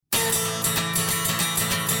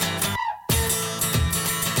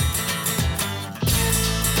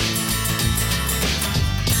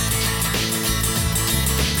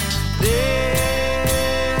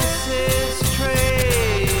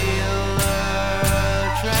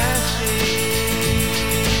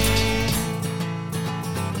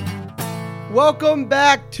Welcome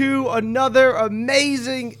back to another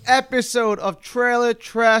amazing episode of Trailer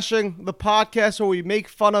Trashing, the podcast where we make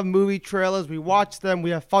fun of movie trailers, we watch them, we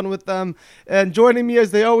have fun with them, and joining me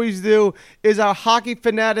as they always do is our hockey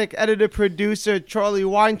fanatic editor-producer Charlie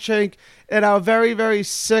Weinschenk and our very, very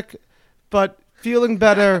sick but feeling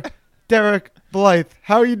better Derek Blythe.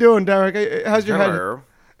 How are you doing, Derek? How's your head?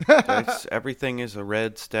 Everything is a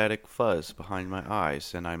red static fuzz behind my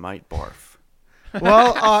eyes, and I might barf.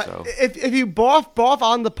 Well, if you barf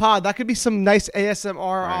on the pod, that could be some nice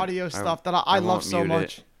ASMR audio stuff that I love so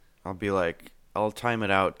much. It. I'll be like, I'll time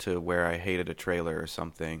it out to where I hated a trailer or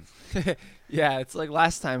something. Yeah, it's like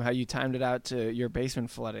last time how you timed it out to your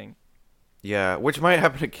basement flooding. Yeah, which might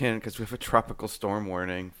happen again because we have a tropical storm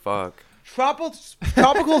warning. Fuck.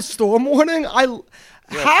 Tropical storm warning? How?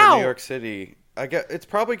 For New York City. I get it's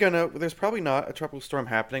probably there's probably not a tropical storm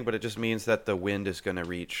happening, but it just means that the wind is gonna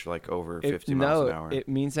reach like over 50 miles an hour. It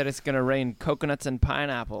means that it's gonna rain coconuts and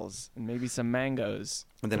pineapples and maybe some mangoes.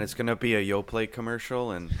 And then it's gonna be a Yoplait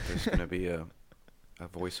commercial, and there's gonna be a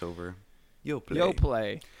voiceover.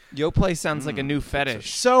 Yoplait. Yoplait sounds like a new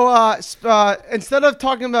fetish. So instead of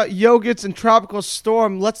talking about yogurts and tropical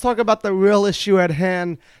storm, let's talk about the real issue at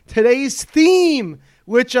hand. Today's theme.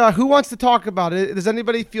 Which who wants to talk about it? Does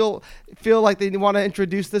anybody feel like they want to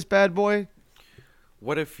introduce this bad boy?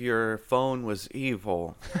 What if your phone was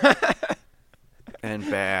evil and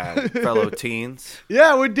bad, fellow teens?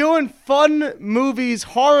 Yeah, we're doing fun movies,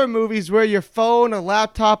 horror movies, where your phone, or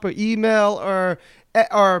laptop, or email, or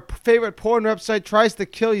favorite porn website tries to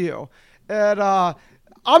kill you. And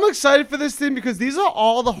I'm excited for this thing because these are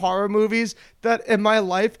all the horror movies that in my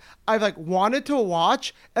life I've like wanted to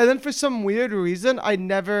watch, and then for some weird reason I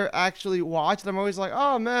never actually watched. I'm always like,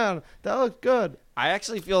 oh man, that looked good. I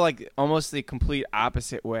actually feel like almost the complete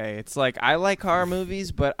opposite way. It's like I like horror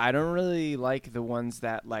movies, but I don't really like the ones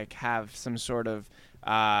that like have some sort of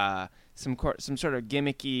some sort of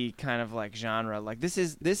gimmicky kind of like genre. Like this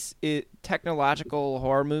is technological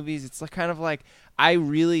horror movies. It's like kind of like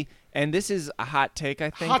and this is a hot take,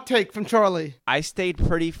 I think. Hot take from Charlie. I stayed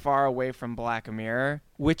pretty far away from Black Mirror,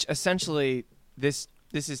 which essentially this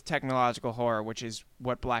is technological horror, which is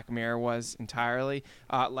what Black Mirror was entirely.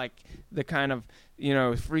 Like the kind of,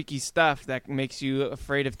 freaky stuff that makes you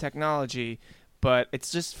afraid of technology. But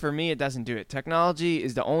it's just, for me, it doesn't do it. Technology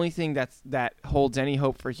is the only thing that holds any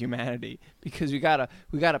hope for humanity, because we gotta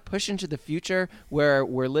push into the future where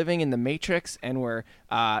we're living in the Matrix and we're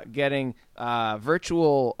getting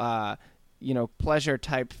virtual pleasure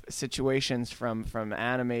type situations from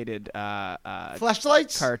animated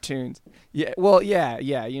flashlights, cartoons. Yeah, well, yeah,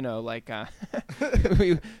 like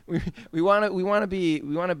we want to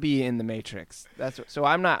be in the Matrix. So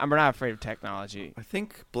I'm not afraid of technology. I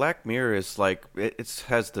think Black Mirror is like it's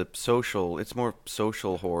more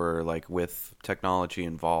social horror, like with technology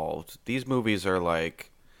involved. These movies are like,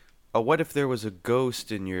 what if there was a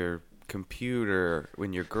ghost in your computer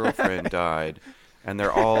when your girlfriend died? And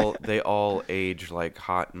they all age like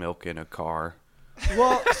hot milk in a car.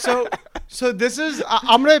 Well, so this is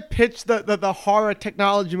I'm gonna pitch the horror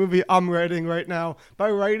technology movie I'm writing right now.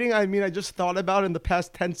 By writing, I mean I just thought about it in the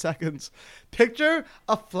past 10 seconds. Picture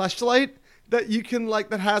a fleshlight that you can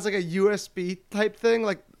that has like a USB type thing,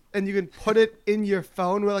 and you can put it in your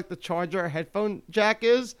phone where like the charger or headphone jack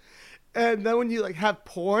is, and then when you have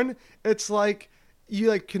porn, it's like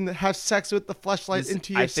you can have sex with the fleshlight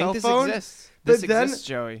into your cell phone. I think this exists,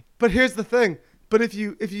 Joey. But here's the thing. But if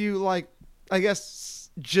you I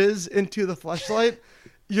guess jizz into the fleshlight,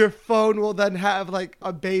 your phone will then have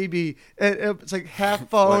a baby, and it's like half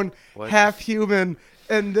phone, half human,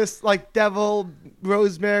 and this devil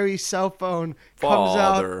Rosemary cell phone comes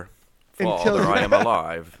out and kills you. I am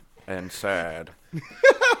alive and sad.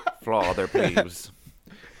 Father, please.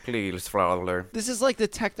 Please, Father. This is like the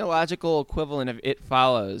technological equivalent of It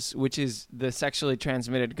Follows, which is the sexually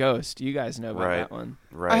transmitted ghost. You guys know about that one.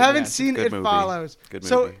 Right. I haven't seen It movie. Follows. Good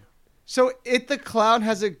movie. So It the Clown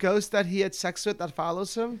has a ghost that he had sex with that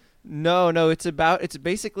follows him? No, it's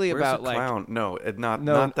basically Where's about the clown? No,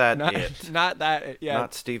 not that it. Not that, yeah.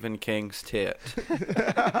 Not Stephen King's tit.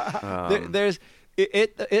 There's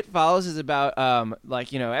It Follows is about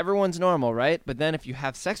everyone's normal, right? But then if you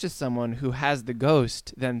have sex with someone who has the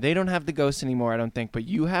ghost, then they don't have the ghost anymore, I don't think, but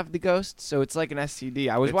you have the ghost, so it's like an STD.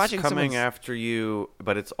 It's coming after you,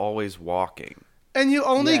 but it's always walking. And you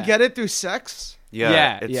only get it through sex?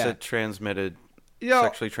 Yeah, it's a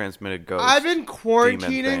sexually transmitted ghost. I've been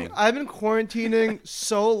quarantining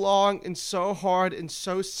so long and so hard and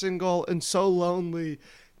so single and so lonely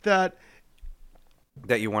that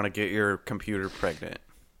you want to get your computer pregnant.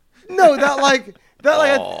 No,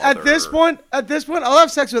 at this Father. point, I'll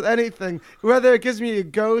have sex with anything, whether it gives me a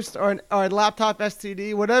ghost or a laptop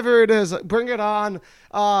STD, whatever it is. Bring it on.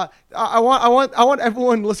 I want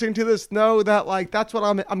everyone listening to this know that like that's what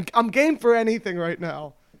I'm game for anything right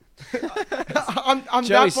now. I'm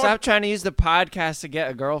Joey, that far- stop trying to use the podcast to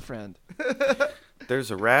get a girlfriend.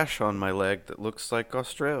 There's a rash on my leg that looks like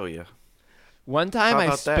Australia. One time How I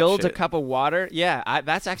about that spilled a shit? cup of water. Yeah,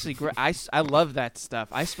 that's actually great. I love that stuff.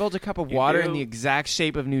 I spilled a cup of You water in do? the exact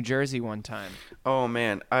shape of New Jersey one time. Oh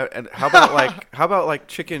man, and how about like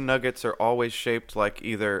chicken nuggets are always shaped like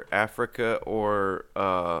either Africa or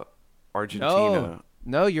Argentina?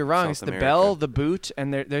 No, you're wrong. South It's the America. bell, the boot,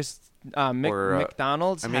 and there's Or,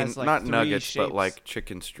 McDonald's I mean, has like not 3 nuggets, shapes. but like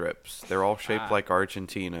chicken strips. They're all shaped like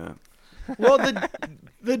Argentina. Well,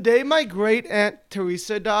 the day my great aunt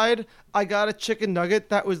Teresa died, I got a chicken nugget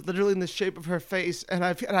that was literally in the shape of her face, and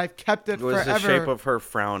I've kept it It was forever. the shape of her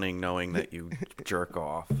frowning, knowing that you jerk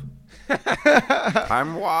off.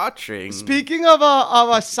 I'm watching. Speaking of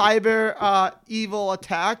a cyber evil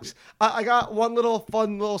attacks, I got one little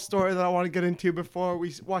fun little story that I want to get into before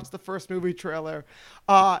we watch the first movie trailer.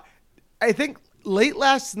 I think late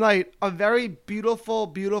last night, a very beautiful,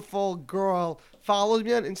 beautiful girl follows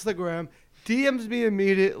me on Instagram, DMs me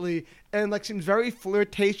immediately, and like seems very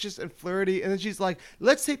flirtatious and flirty. And then she's like,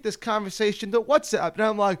 "Let's take this conversation to WhatsApp." And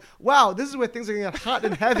I'm like, "Wow, this is where things are gonna get hot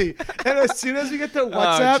and heavy." And as soon as we get to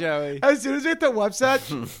WhatsApp, Joey.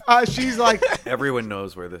 she's like, Everyone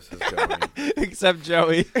knows where this is going. Except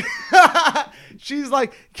Joey. she's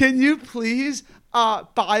like, "Can you please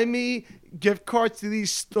buy me gift cards to these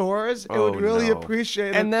stores? I would Oh, really no. appreciate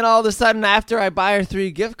it." And then all of a sudden, after I buy her 3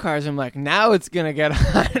 gift cards, I'm like, now it's gonna get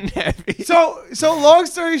hot and heavy. So long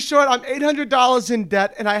story short, I'm $800 in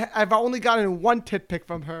debt, and I've only gotten one tit pic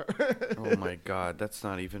from her. Oh my god, that's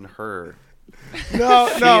not even her. No,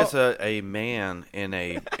 She no. is a man in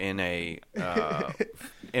a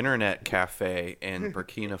internet cafe in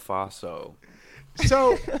Burkina Faso.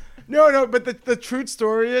 So no. But the truth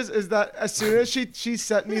story is that as soon as she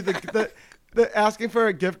sent me the asking for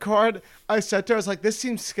a gift card, I said to her, I was like, "This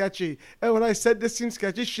seems sketchy." And when I said this seems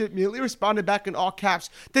sketchy, she immediately responded back in all caps,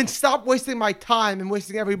 "Then stop wasting my time and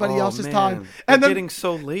wasting everybody else's time." They're And then getting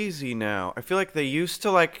so lazy now. I feel like they used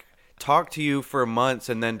to like talk to you for months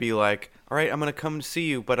and then be like, "All right, I'm gonna come see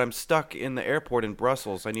you, but I'm stuck in the airport in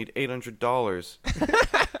Brussels. I need $800."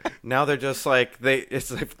 Now they're just like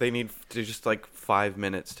it's like they need to just like 5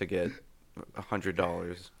 minutes to get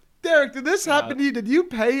 $100. Derek, did this happen to you? Did you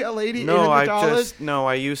pay a lady No, $800?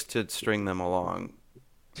 I used to string them along.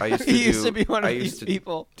 I used to He used to be one of I these used to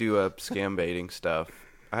people. do a scam baiting stuff.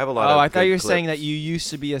 I have a lot Oh, of I thought good you were saying that clips. you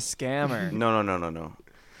used to be a scammer. No.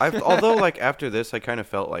 Although like after this, I kind of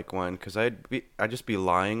felt like one because I'd just be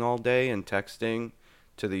lying all day and texting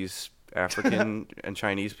to these African and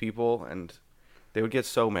Chinese people, and they would get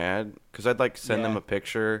so mad because I'd like send them Yeah. a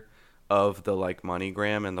picture of the like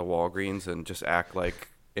MoneyGram and the Walgreens and just act like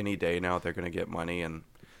any day now they're gonna get money and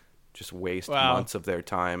just waste Wow. months of their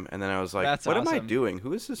time. And then I was like, That's what am I awesome. doing?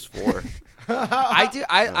 Who is this for?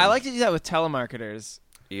 I like to do that with telemarketers.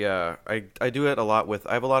 Yeah, I do it a lot with.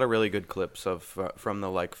 I have a lot of really good clips of from the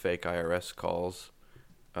like fake IRS calls.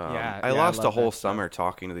 I lost love a whole that stuff. summer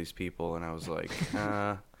talking to these people, and I was like,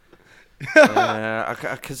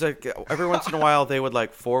 because every once in a while they would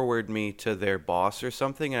like forward me to their boss or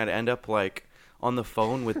something, and I'd end up like on the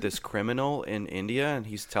phone with this criminal in India, and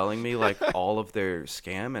he's telling me like all of their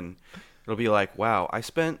scam, and it'll be like, wow, I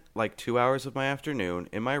spent like 2 hours of my afternoon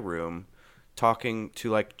in my room talking to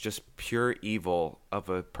like just pure evil of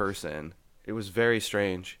a person. It was very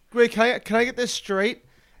strange. Wait, can I get this straight?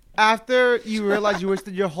 After you realized you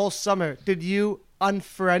wasted your whole summer, did you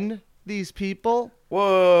unfriend these people?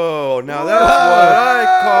 Whoa, now that's what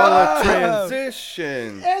I call a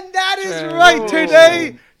transition. And that is Whoa. right.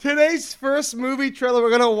 Today's first movie trailer we're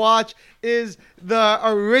gonna watch is the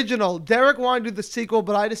original. Derek wanted to do the sequel,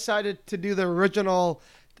 but I decided to do the original.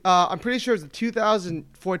 I'm pretty sure it's the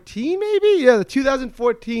 2014, maybe. Yeah, the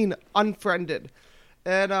 2014 Unfriended.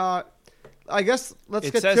 And I guess let's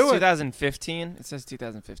It get says to it. 2015. It says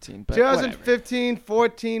 2015, but whatever. 2015,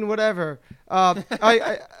 14, whatever.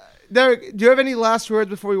 Derek, do you have any last words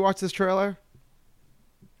before we watch this trailer?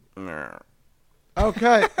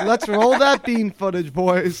 Okay, let's roll that bean footage,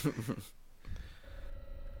 boys.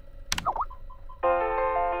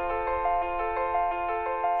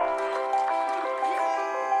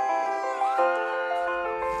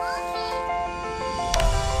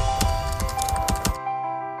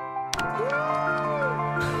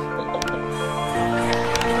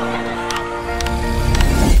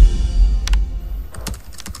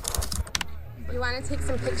 You want to take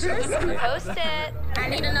some pictures? Post it. I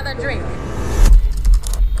need another drink.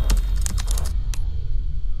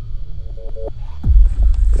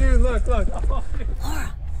 Dude, look. Laura.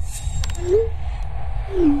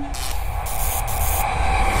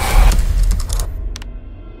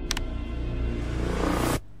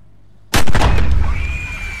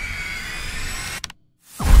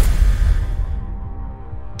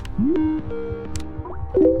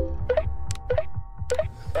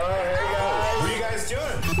 What are you guys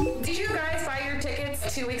doing? Did you guys buy your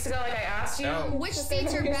tickets 2 weeks ago like I asked you? No. Which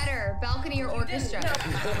seats are better, balcony or orchestra?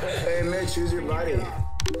 Hey, Mitch, who's your buddy?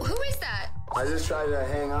 Who is that? I just tried to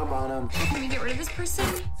hang up on him. Can we get rid of this person?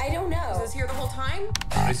 I don't know. Was this here the whole time?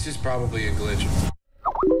 It's just probably a glitch.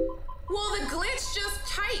 Well, the glitch just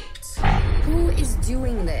typed. Who is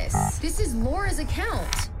doing this? This is Laura's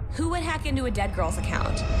account. Who would hack into a dead girl's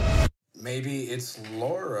account? Maybe it's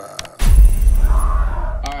Laura.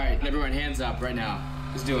 All right, everyone, hands up right now.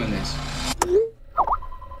 Who's doing this?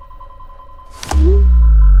 Oh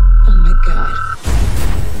my god.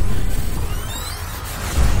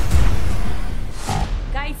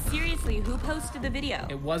 Guys, seriously, who posted the video?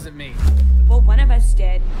 It wasn't me. Well, one of us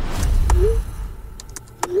did.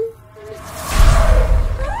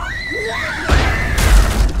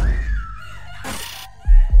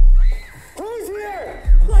 Who's here?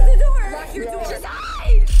 Lock the door! Lock your door. Just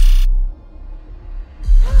hide!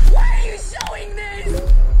 Why are you showing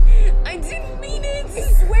this? I didn't mean it!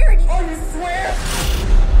 I swear to you! Oh, you swear?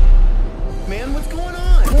 Man, what's going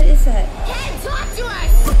on? What is that? Ken, talk to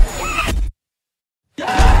us!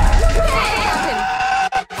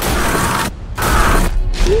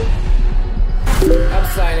 I'm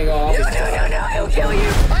signing off. No, I'll kill you!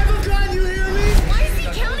 I have a gun, you hear me? Why is he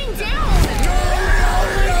counting down?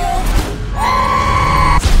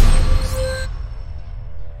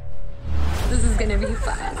 This is gonna be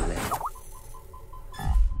fun.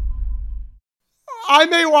 I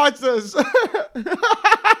may watch this.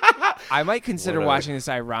 I might consider What a- watching this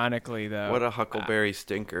ironically, though. What a huckleberry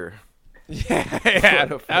stinker. yeah,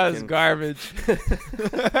 What a that was fucking- garbage.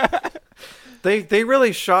 They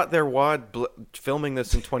really shot their wad filming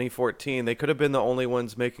this in 2014. They could have been the only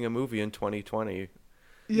ones making a movie in 2020.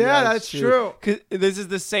 Yeah, that's true. 'Cause this is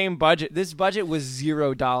the same budget. This budget was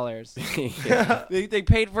 $0. Yeah. They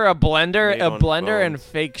paid for a blender, Made on and phones.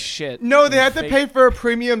 fake shit. No, they had to Fake- pay for a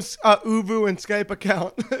premium Uvu and Skype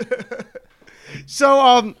account.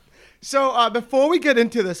 So before we get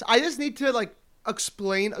into this, I just need to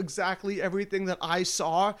explain exactly everything that I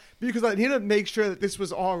saw because I need to make sure that this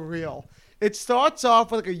was all real. It starts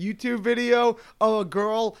off with a YouTube video of a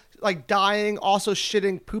girl dying, also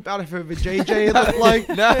shitting poop out of her vajayjay. It looked like.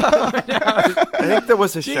 I think there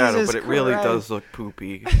was a shadow, Jesus but it really Christ. does look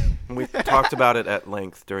poopy. And we talked about it at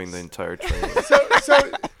length during the entire trailer.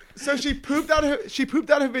 So she pooped out her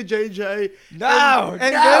vajayjay. No,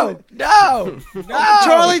 and no, then- no,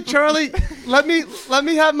 no. Charlie, let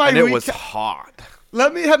me have my And it was recap. hot.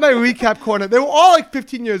 Let me have my recap corner. They were all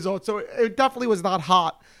 15 years old, so it definitely was not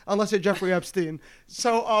hot unless you're Jeffrey Epstein.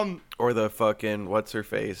 So Or the fucking what's her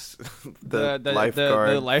face, the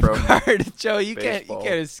lifeguard. The lifeguard. Joe, you baseball.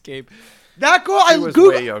 can't escape. that girl, She I was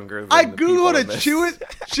googled. way younger than I the people googled in it. this. She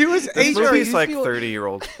was This 18. movie's like people-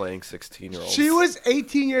 30-year-olds playing 16-year-olds. She was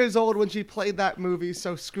 18 years old when she played that movie.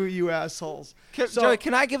 So screw you, assholes. Joey,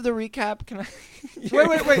 can I give the recap? Can I?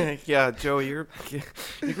 Wait. Yeah, Joe, you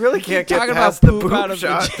really can't get talking past about the poop out poop of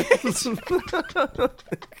shot. But-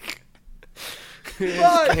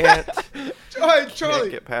 Can't All right, Charlie.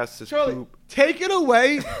 get past this Charlie, poop. take it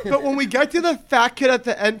away. But when we get to the fat kid at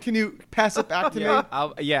the end, can you pass it back to me?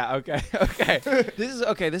 Okay.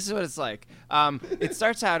 This is what it's like. It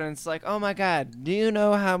starts out and it's like, oh my god, do you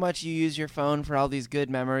know how much you use your phone for all these good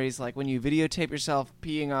memories? Like when you videotape yourself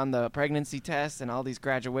peeing on the pregnancy test and all these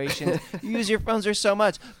graduations, you use your phones for so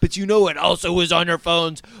much. But you know what also is on your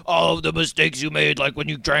phones? All of the mistakes you made, like when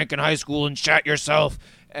you drank in high school and shat yourself.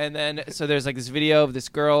 And then, so there's this video of this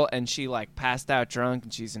girl, and she passed out drunk,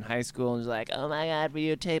 and she's in high school, and she's like, oh my god,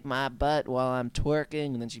 videotape my butt while I'm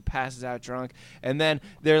twerking, and then she passes out drunk, and then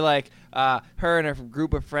they're her and her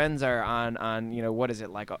group of friends are on what is it,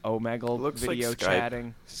 like Omegle Looks like video Skype.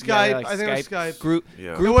 chatting. Skype, Yeah, like I think it was Skype. Group,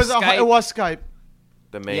 Yeah. group It was Skype. Skype.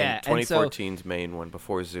 The main Yeah, and so- 2014's main one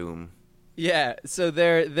before Zoom. Yeah, so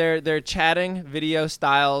they're chatting video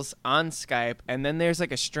styles on Skype, and then there's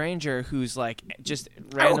a stranger who's just kill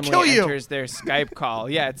randomly you. enters their Skype call.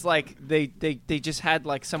 Yeah, it's like they just had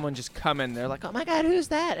someone just come in. They're like, oh my god, who's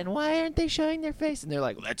that? And why aren't they showing their face? And they're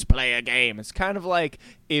like, let's play a game. It's kind of like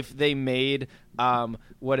if they made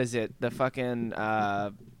what is it? The fucking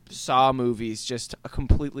Saw movies, just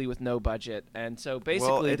completely with no budget. And so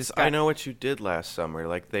basically, this guy, I Know What You Did Last Summer.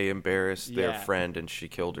 Like, they embarrassed their Yeah. friend and she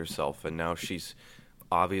killed herself, and now she's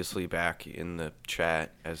obviously back in the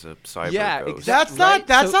chat as a cyber Yeah, ghost. That's Right?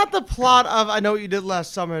 not So- the plot of I Know What You Did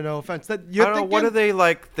Last Summer. No offense. That I you're don't know, thinking, what are they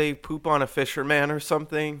like? They poop on a fisherman or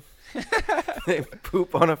something? They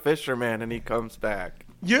poop on a fisherman and he comes back.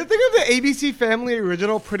 You're thinking of the ABC Family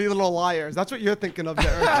original Pretty Little Liars. That's what you're thinking of,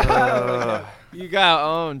 Derek. you got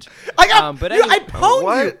owned. I got. But I anyway, pwned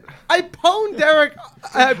what? you. I pwned Derek.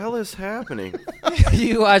 What the hell is happening?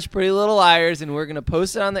 you watch Pretty Little Liars, and we're gonna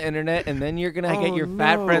post it on the internet, and then you're gonna get your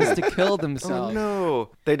fat no. friends to kill Oh themselves. no!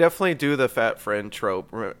 They definitely do the fat friend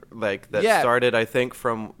trope, like that Yeah. started, I think,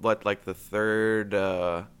 from like the third,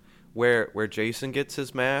 where Jason gets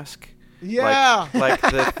his mask. Yeah. Like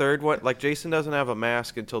the third one, like Jason doesn't have a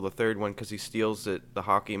mask until the third one because he steals the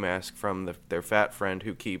hockey mask from their fat friend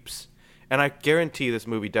who keeps. And I guarantee this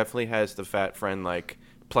movie definitely has the fat friend like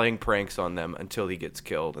playing pranks on them until he gets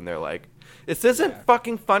killed, and they're like, "This isn't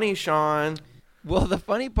fucking funny, Sean." Well, the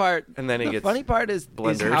funny part, And then he the gets funny part is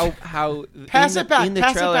blendered. how Pass in it back. in the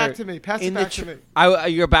Pass it trailer, back to me. Pass it in the back to me.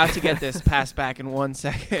 You're about to get this pass back in 1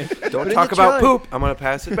 second. Don't But in talk the about trailer- poop. I'm gonna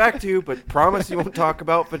pass it back to you, but promise you won't talk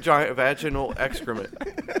about vaginal excrement.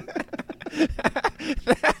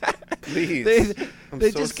 Please.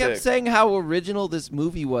 They so just kept sick. saying how original this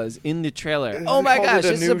movie was in the trailer. They Oh my called gosh, it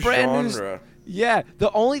a this is a new brand new. genre. Yeah,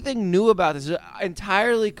 the only thing new about this is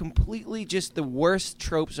entirely, completely just the worst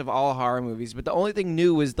tropes of all horror movies. But the only thing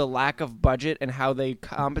new was the lack of budget and how they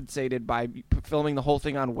compensated by filming the whole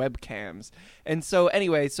thing on webcams. And so,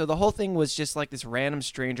 anyway, so the whole thing was just like this random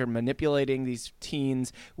stranger manipulating these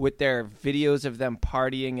teens with their videos of them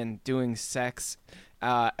partying and doing sex.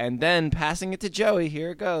 And then passing it to Joey.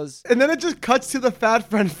 Here it goes. And then it just cuts to the fat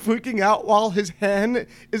friend freaking out while his hand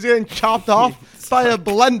is getting chopped off by a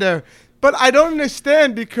blender. But I don't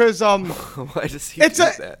understand because Why does he it's do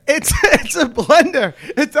a that? it's a blender.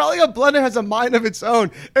 It's not like a blender has a mind of its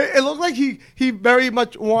own. It looked like he very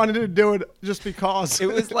much wanted to do it just because. It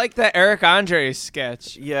was like the Eric Andre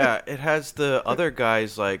sketch. Yeah, it has the other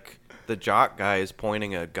guys, like the jock guy is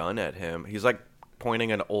pointing a gun at him. He's like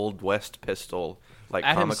pointing an Old West pistol, like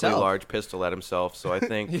At comically himself. large pistol at himself. So I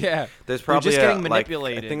think Yeah. there's They're probably just getting I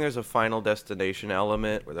manipulated. think there's a Final Destination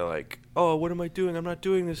element where they're like, "Oh, what am I doing? I'm not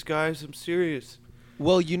doing this, guys. I'm serious."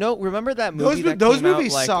 Well, remember that movie those came out,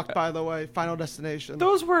 movies like, sucked, by the way. Final Destination.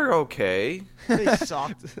 Those were okay. They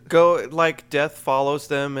sucked. Go like Death follows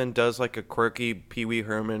them and does like a quirky Pee Wee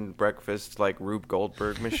Herman breakfast like Rube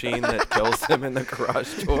Goldberg machine that kills them in the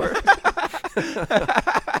garage door.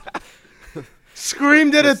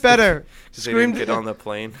 Scream did it better. They didn't get on the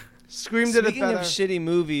plane. Scream did it Speaking better. of shitty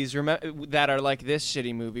movies, that are like this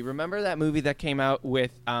shitty movie. Remember that movie that came out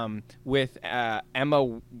with Emma?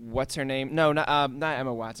 What's her name? No, not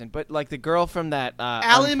Emma Watson, but like the girl from that.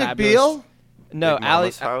 Ally Unfabulous- McBeal? No, Big Ally.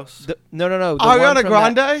 Mama's House? No. The one Ariana from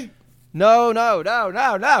that- Grande? No.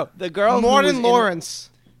 The girl. who was Morton in- Lawrence.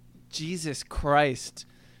 Jesus Christ.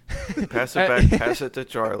 Pass it back. Pass it to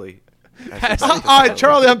Charlie. Pass it back to All right,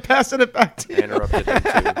 Charlie, I'm passing it back to you. I interrupted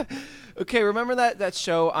him too. Okay, remember that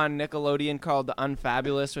show on Nickelodeon called The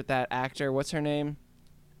Unfabulous with that actor? What's her name?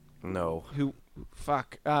 No. Who?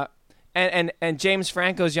 Fuck. And James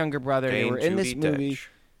Franco's younger brother. They Dame were in this Judi movie.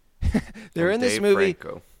 Dench. They were in this Dave movie.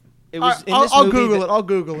 Franco. It was in I'll this movie. Google that- it. I'll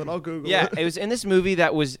Google it. Yeah, it was in this movie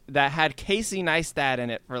that had Casey Neistat in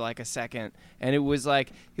it for like a second, and it was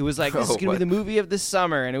like this Oh, is gonna be what? the movie of the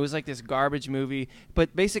summer, and it was like this garbage movie,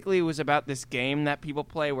 but basically it was about this game that people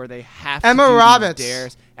play where they have Emma to do these Roberts.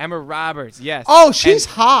 dares. Emma Roberts, yes. Oh, she's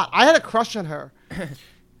And- hot. I had a crush on her.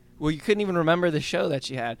 Well, you couldn't even remember the show that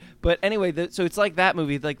she had. But anyway, so it's like that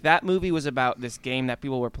movie. Like that movie was about this game that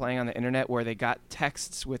people were playing on the internet where they got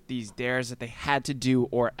texts with these dares that they had to do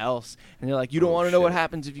or else. And they're like, you don't want to know what shit.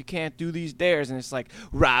 happens if you can't do these dares. And it's like,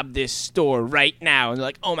 rob this store right now. And they're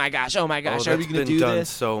like, oh my gosh, Oh, are we that's going to been do done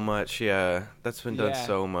this? so much. Yeah, that's been done Yeah.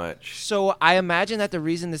 so much. So I imagine that the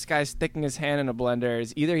reason this guy's sticking his hand in a blender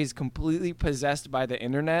is either he's completely possessed by the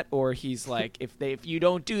internet or he's like, if you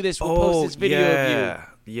don't do this, we'll post this video of you.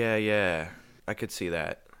 Yeah. I could see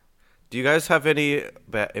that. Do you guys have any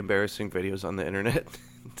embarrassing videos on the internet?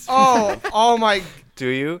 Oh my. Do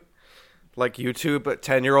you? Like YouTube, but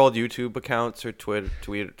 10-year-old YouTube accounts or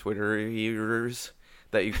Twitterers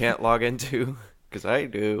that you can't log into? Because I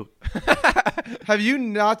do. Have you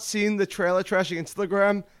not seen the trailer trashing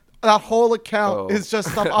Instagram? That whole account Oh. is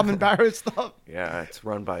just stuff I'm embarrassed of. Yeah, it's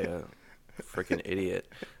run by a freaking idiot.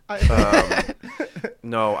 I-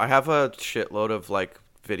 No, I have a shitload of like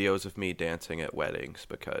videos of me dancing at weddings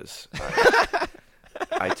because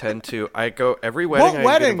I go every wedding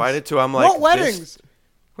I get invited to. I'm like, what weddings?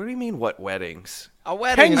 What do you mean, what weddings? A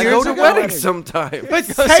wedding. 10 I years go to ago? weddings sometimes. But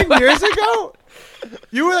 10 years ago?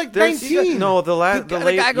 You were like There's- 19. No, the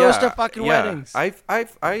guy goes to fucking weddings. I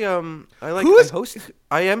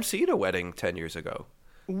emceed a wedding 10 years ago.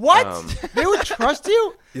 What? They would trust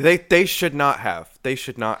you? They should not have. They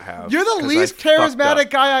should not have. You're the 'cause least I fucked charismatic up.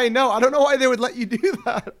 guy I know. I don't know why they would let you do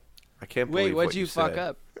that. I can't believe Wait, what what'd you fuck said.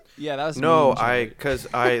 up? Yeah, that was No, mean, because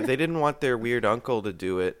they didn't want their weird uncle to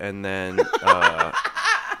do it, and then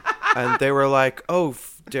and they were like, "Oh,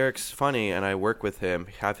 Derek's funny, and I work with him.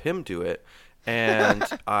 Have him do it." And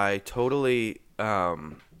I totally I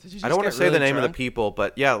don't want to say the name of the people,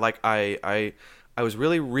 but yeah, like I was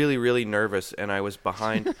really, really, really nervous, and I was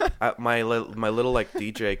behind my little like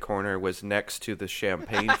DJ corner was next to the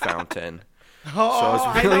champagne fountain. Oh, So I was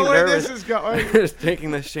I really know where nervous. this is going. I was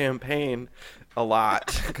drinking the champagne a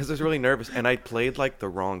lot because I was really nervous, and I played like the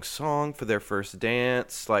wrong song for their first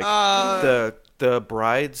dance. Like the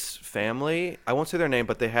bride's family, I won't say their name,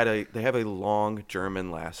 but they have a long German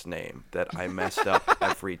last name that I messed up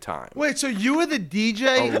every time. Wait, so you were the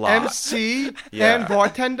DJ, A lot. MC, Yeah. and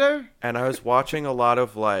bartender? And I was watching a lot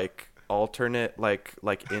of like alternate like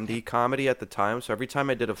indie comedy at the time. So every time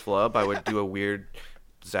I did a flub, I would do a weird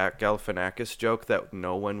Zach Galifianakis joke that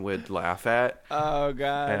no one would laugh at. Oh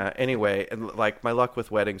god. Anyway, and like my luck with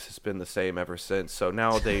weddings has been the same ever since. So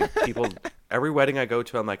now people every wedding I go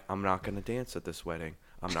to, I'm like, I'm not gonna dance at this wedding.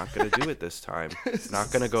 I'm not gonna do it this time.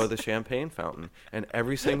 Not gonna go to the champagne fountain. And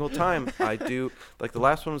every single time I do, like the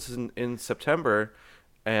last one was in September,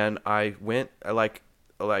 and I went like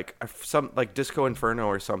some like Disco Inferno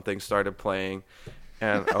or something started playing.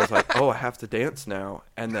 And I was like, "Oh, I have to dance now."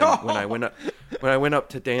 And then when I went up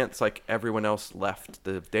to dance, like everyone else left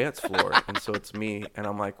the dance floor, and so it's me. And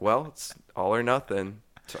I'm like, "Well, it's all or nothing."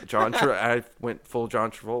 I went full John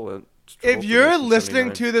Travolta. If you're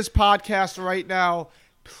listening to this podcast right now,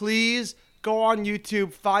 please go on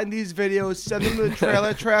YouTube, find these videos, send them to the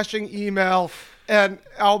Trailer Trashing email, and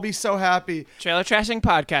I'll be so happy.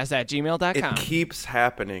 TrailerTrashingPodcast@gmail.com. It keeps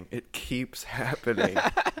happening. It keeps happening.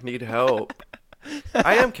 I need help.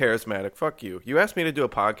 I am charismatic. Fuck you. You asked me to do a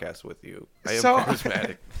podcast with you. I am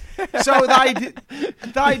charismatic. So the idea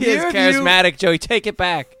He is of charismatic, Joey. Take it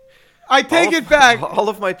back. I take it back. All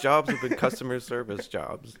of my jobs have been customer service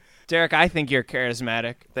jobs. Derek, I think you're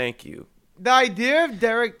charismatic. Thank you. The idea of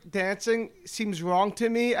Derek dancing seems wrong to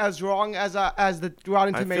me, as wrong as the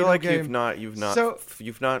Rotten I Tomato feel like game.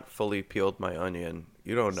 you've not fully peeled my onion.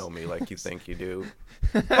 You don't know me like you think you do.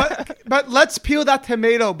 But let's peel that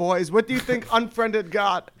tomato, boys. What do you think Unfriended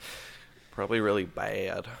got? Probably really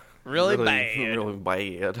bad. Really bad.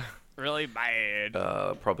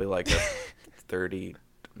 Probably like a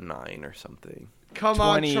 39 or something. Come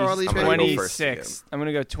on, Charlie. I'm gonna go 26. I'm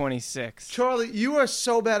gonna go 26. Charlie, you are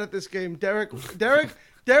so bad at this game. Derek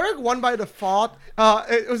won by default.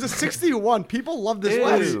 It was a 61. People love this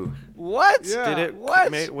movie. Ew. What? Yeah. Did it?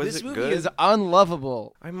 What? Was This it movie good? is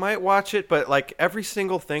unlovable. I might watch it, but like every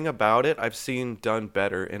single thing about it, I've seen done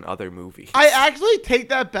better in other movies. I actually take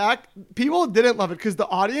that back. People didn't love it because the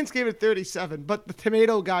audience gave it 37, but the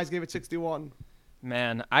tomato guys gave it 61.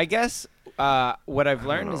 Man, I guess what I've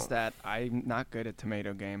learned is that I'm not good at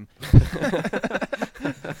tomato game.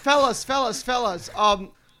 Fellas.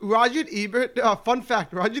 Roger Ebert, fun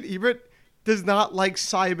fact, Roger Ebert does not like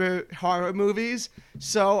cyber horror movies,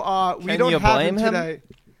 so we Can don't you have blame him him? today.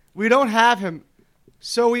 We don't have him,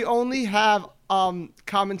 so we only have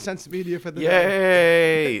Common Sense Media for the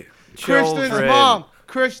day. Yay! Kristen's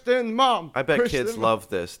Children. mom. I bet Kristen kids love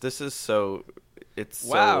this. This is so. It's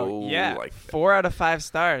Wow, so yeah. like 4 out of 5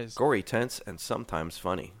 stars. gory, tense, and sometimes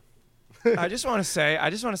funny. I just want to say,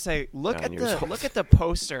 look 9 at years old. the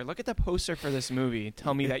poster. Look at the poster for this movie.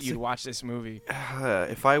 Tell me that you'd watch this movie.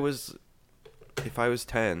 If I was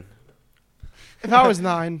 10, If I was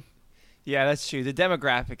 9. Yeah, that's true. The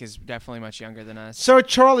demographic is definitely much younger than us. So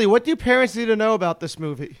Charlie, what do parents need to know about this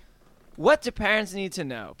movie? What do parents need to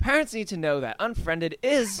know? Parents need to know that Unfriended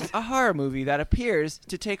is a horror movie that appears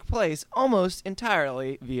to take place almost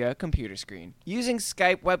entirely via computer screen. Using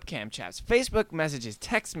Skype webcam chats, Facebook messages,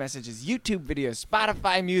 text messages, YouTube videos,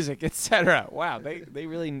 Spotify music, etc. Wow, they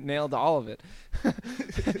really nailed all of it.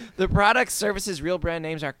 The products, services, real brand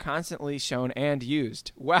names are constantly shown and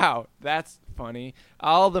used. Wow, that's funny.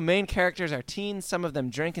 All the main characters are teens. Some of them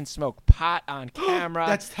drink and smoke pot on camera.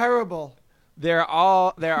 That's terrible. There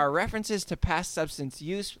are references to past substance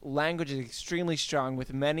use. Language is extremely strong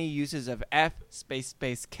with many uses of F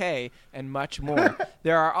 / K and much more.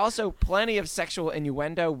 There are also plenty of sexual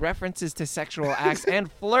innuendo, references to sexual acts,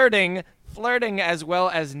 and flirting flirting as well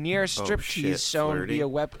as near shit, striptease shown flirting. via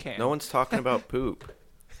webcam. No one's talking about poop.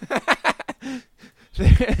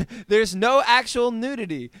 There's no actual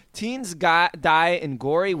nudity. Teens die in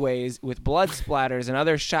gory ways with blood splatters and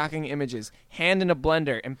other shocking images. Hand in a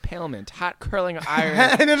blender, impalement, hot curling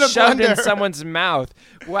iron shoved in someone's mouth.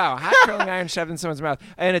 Wow, hot curling iron shoved in someone's mouth.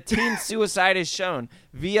 And a teen suicide is shown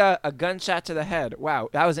via a gunshot to the head. Wow,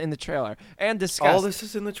 that was in the trailer. And disgust. All this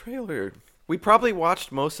is in the trailer. We probably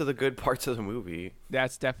watched most of the good parts of the movie.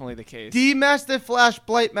 That's definitely the case. D-Master Flash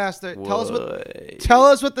Blightmaster. Tell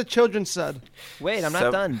us what the children said. Wait, I'm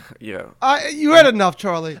not done. Yeah. You read enough,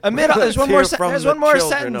 Charlie. There's one more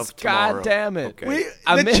sentence. God damn it. Okay.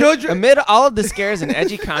 Amid all of the scares and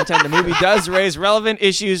edgy content, the movie does raise relevant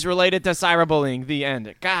issues related to cyberbullying. The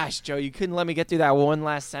end. Gosh, Joe, you couldn't let me get through that one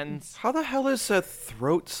last sentence. How the hell is a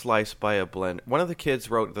throat sliced by a blender? One of the kids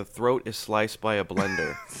wrote, "The throat is sliced by a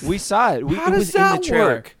blender." We saw it. How does that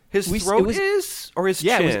work? His throat or his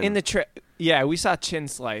yeah, chin? it was in the Yeah, we saw chin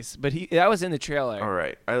slice, but that was in the trailer. All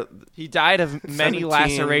right. He died of many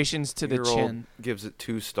lacerations to the chin. Gives it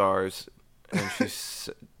 2 stars, and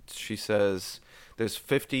she says there's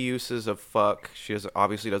 50 uses of fuck. She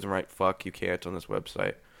obviously doesn't write fuck. You can't on this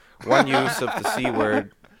website. 1 use of the C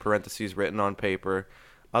word, parentheses written on paper.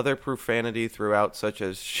 Other profanity throughout, such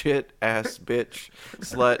as shit, ass, bitch,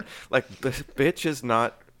 slut. Like bitch is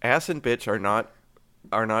not. Ass and bitch are not.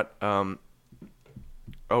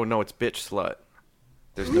 Oh no, it's bitch slut.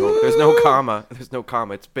 There's no comma. There's no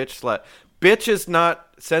comma. It's bitch slut. Bitch is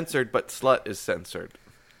not censored, but slut is censored.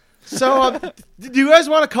 So, do you guys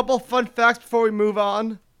want a couple fun facts before we move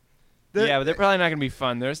on? Yeah, but they're probably not going to be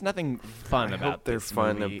fun. There's nothing fun about hope they're this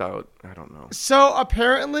fun movie. about. I don't know. So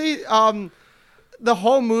apparently, the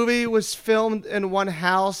whole movie was filmed in one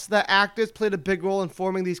house. The actors played a big role in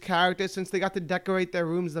forming these characters since they got to decorate their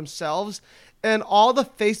rooms themselves. And all the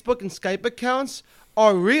Facebook and Skype accounts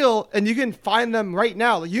are real, and you can find them right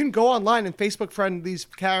now. Like, you can go online and Facebook friend these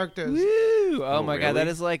characters. Woo! Oh my god, really? that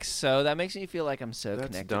is like so. That makes me feel like I'm so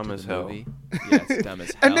connected dumb to as the hell. movie. Yeah, it's dumb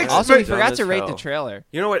as And hell. Also, we dumb forgot as to rate hell. the trailer.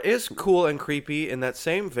 You know what is cool and creepy in that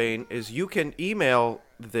same vein is you can email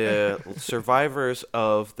the survivors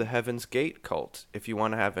of the Heaven's Gate cult if you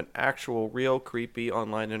want to have an actual, real, creepy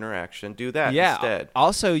online interaction. Do that instead.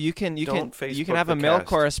 Also, you can Don't have a Facebook mail the cast.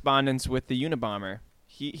 correspondence with the Unabomber.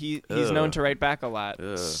 He's known to write back a lot.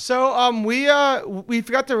 So we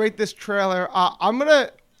forgot to rate this trailer.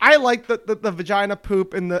 I like the vagina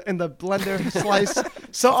poop in the blender slice.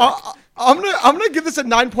 So I'm gonna give this a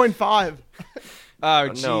 9.5. Oh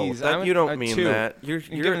jeez, no, you don't mean 2. that. You're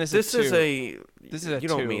giving this this a is 2. a. This is a you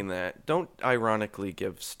don't 2. mean that. Don't ironically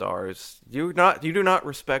give stars. You do not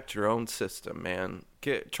respect your own system, man.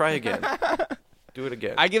 Try again. Do it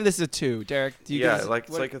again. I give this a 2. Derek, do you? Yeah, give this,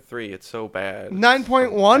 it's like a 3. It's so bad.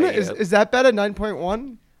 9.1 is that better?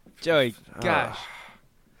 9.1. Joey, gosh.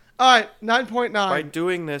 All right, 9.9. By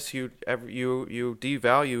doing this, you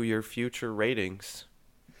devalue your future ratings.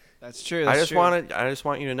 That's true. I just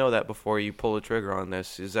want you to know that before you pull the trigger on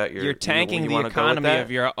this. Is that you're tanking you the wanna go with economy that?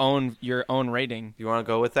 of your own rating. You want to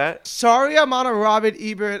go with that? Sorry, I'm on a Robert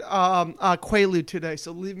Ebert Quaalude today,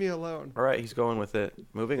 so leave me alone. All right, he's going with it.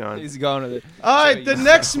 Moving on. He's going with it. All right, the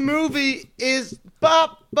next movie is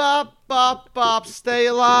Bop Bop Bop Bop. Stay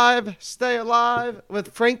Alive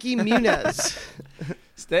with Frankie Muniz.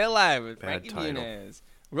 Stay Alive with Bad Frankie title. Muniz.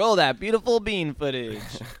 Roll that beautiful bean footage.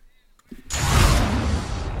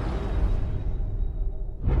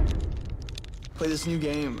 Play this new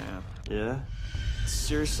game, man. Yeah?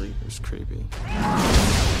 Seriously, it was creepy.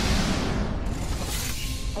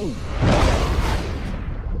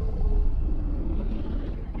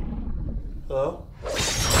 Hello?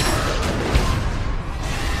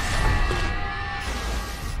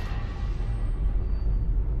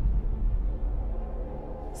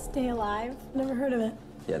 Stay Alive? Never heard of it.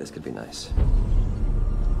 Yeah, this could be nice.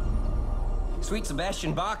 Sweet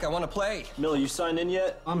Sebastian Bach, I want to play. Miller, you signed in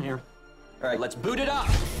yet? I'm here. All right, let's boot it up.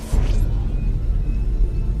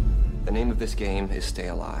 The name of this game is Stay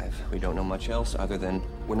Alive. We don't know much else other than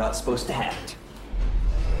we're not supposed to have it.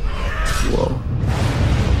 Whoa.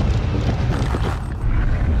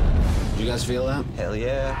 Did you guys feel that? Hell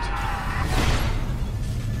yeah.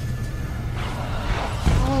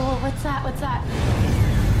 Oh, what's that? What's that?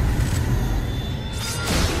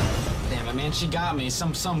 Damn it, man, she got me.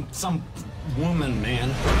 Some woman, man.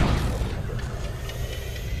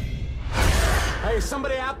 Hey,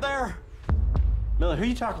 somebody out there? Miller, who are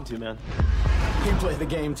you talking to, man? You play the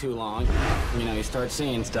game too long. You know, you start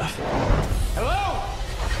seeing stuff. Hello?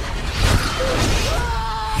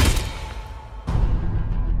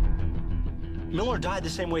 Miller died the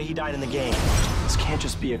same way he died in the game. This can't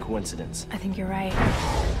just be a coincidence. I think you're right.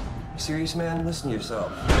 You serious, man? Listen to yourself.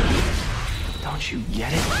 Don't you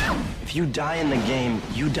get it? If you die in the game,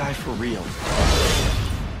 you die for real.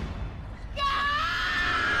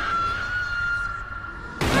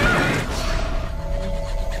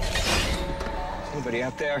 Anybody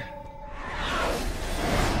out there?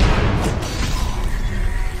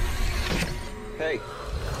 Hey.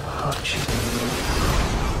 Oh, shit.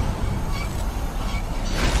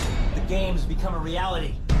 The game's become a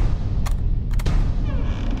reality.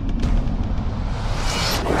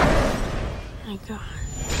 My God.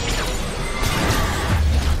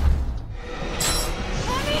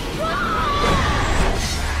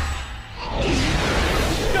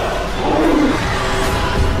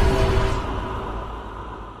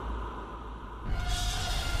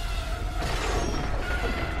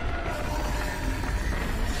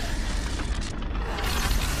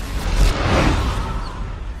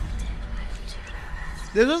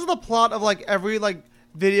 This was the plot of like every like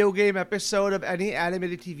video game episode of any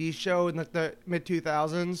animated TV show in like the mid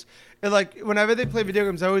 2000s. And like whenever they play video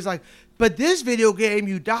games, they're always like, "But this video game,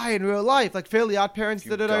 you die in real life." Like Fairly Odd Parents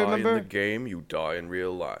did it. I remember. In the game, you die in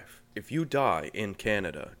real life. If you die in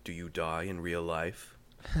Canada, do you die in real life?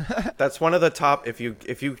 That's one of the top. If you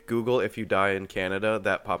Google "if you die in Canada,"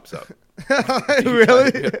 that pops up.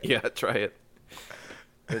 Really? Yeah, try it.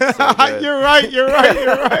 It's so good. You're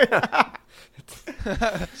right.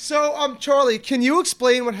 So, Charlie, can you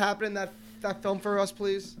explain what happened in that film for us,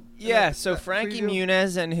 please? Yeah, so Frankie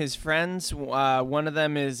Muniz and his friends, one of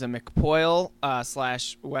them is a McPoyle /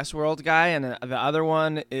 Westworld guy, and the other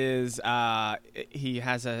one is he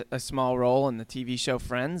has a small role in the TV show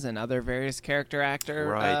Friends and other various character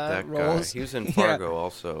actor that roles. guy. He was in Fargo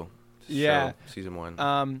also. Yeah, season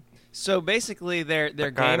 1. So basically, they're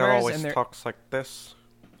the guy gamers that always and they're talks like this.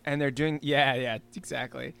 And they're doing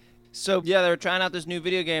exactly. So yeah, they're trying out this new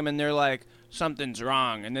video game, and they're like, something's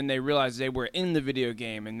wrong, and then they realized they were in the video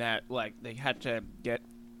game, and that like they had to get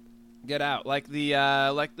out, like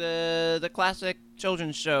the classic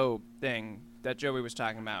children's show thing that Joey was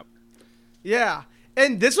talking about. Yeah,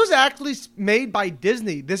 and this was actually made by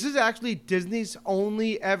Disney. This is actually Disney's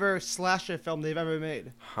only ever slasher film they've ever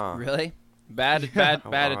made. Huh? Really? Bad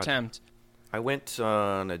attempt. I went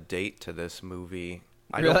on a date to this movie.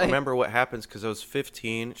 I Really? don't remember what happens because I was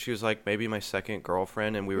 15. She was like maybe my second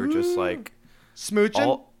girlfriend, and we were just like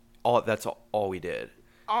smooching. That's all we did.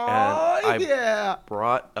 Oh, and yeah. I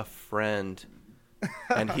brought a friend,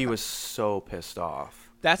 and he was so pissed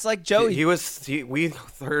off. That's like Joey. We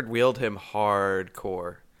third wheeled him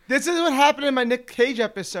hardcore. This is what happened in my Nick Cage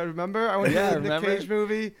episode. Remember? I went to the Nick Cage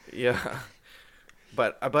movie. Yeah.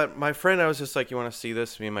 But my friend, I was just like, you want to see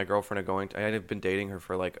this? Me and my girlfriend I had been dating her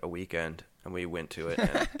for like a weekend, and we went to it,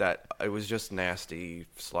 and it was just nasty,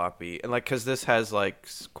 sloppy, and like because this has like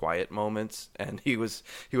quiet moments, and he was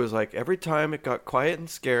like, every time it got quiet and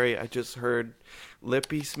scary, I just heard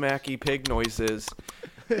lippy smacky pig noises,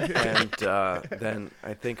 and then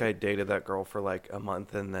I think I dated that girl for like a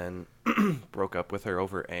month, and then broke up with her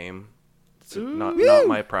over AIM. It's not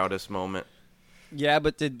my proudest moment. Yeah,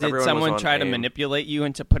 but did Everyone someone was on try to AIM. manipulate you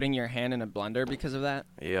into putting your hand in a blender because of that?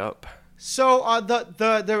 Yep. So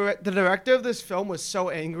the director of this film was so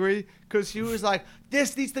angry because he was like,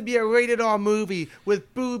 "This needs to be a rated R movie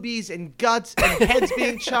with boobies and guts and heads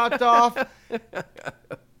being chopped off."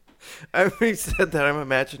 After he said that, I'm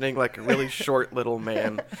imagining like a really short little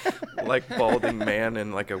man, like balding man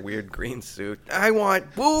in like a weird green suit. I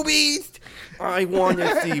want boobies. I want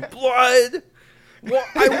to see blood.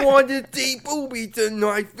 I want to see boobies in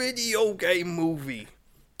my video game movie.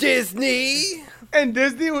 Disney. And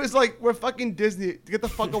Disney was like, "We're fucking Disney. Get the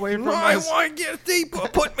fuck away from us." I want to see.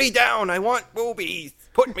 Put me down. I want boobies.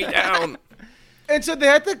 Put me down. And so they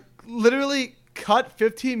had to literally cut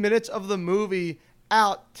 15 minutes of the movie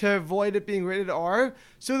out to avoid it being rated R.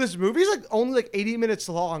 So this movie is like only like 80 minutes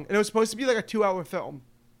long, and it was supposed to be like a 2-hour film.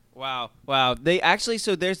 Wow. They actually,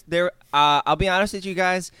 so I'll be honest with you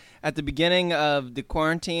guys. At the beginning of the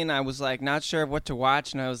quarantine, I was like not sure of what to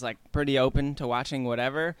watch, and I was like pretty open to watching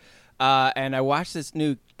whatever. And I watched this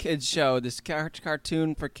new kids show, this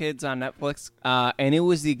cartoon for kids on Netflix, and it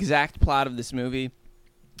was the exact plot of this movie.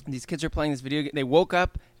 These kids are playing this video game. They woke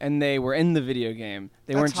up and they were in the video game.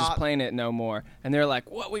 They weren't just playing it no more. And they're like,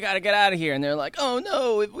 "What? We got to get out of here." And they're like, "Oh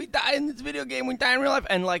no! If we die in this video game, we die in real life."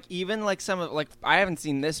 And like even like some of I haven't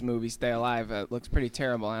seen this movie, Stay Alive. It looks pretty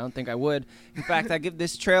terrible. I don't think I would. In fact, I give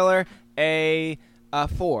this trailer a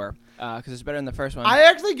 4 because it's better than the first one. I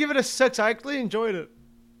actually give it a 6. I actually enjoyed it.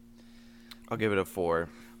 I'll give it a 4.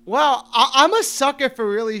 Wow, I'm a sucker for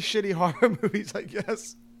really shitty horror movies, I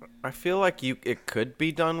guess. I feel like it could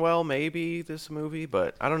be done well, maybe, this movie,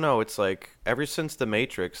 but I don't know. It's like, ever since The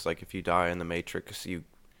Matrix, like, if you die in The Matrix, you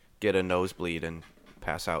get a nosebleed and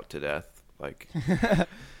pass out to death. Like,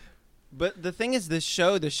 But the thing is, the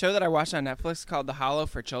show that I watched on Netflix called The Hollow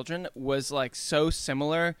for Children was like so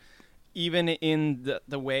similar, even in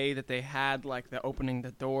the way that they had like the opening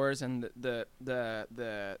the doors and the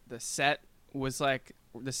set was like,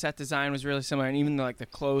 the set design was really similar, and even like the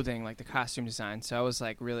clothing, like the costume design. So I was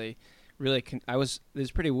like really it was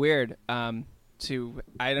pretty weird. I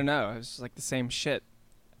don't know, it was like the same shit.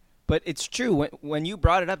 But it's true, when you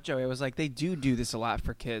brought it up, Joey, I was like, they do this a lot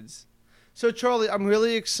for kids. So, Charlie, I'm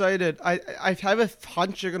really excited. I have a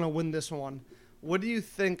hunch you're going to win this one. What do you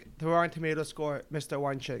think the Rotten Tomato score, Mr.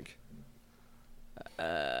 Weinschenk?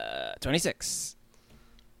 26.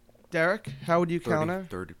 Derek, how would you counter?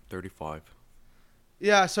 35.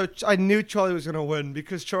 Yeah, so I knew Charlie was going to win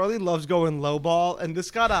because Charlie loves going lowball, and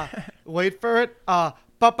this got a, wait for it,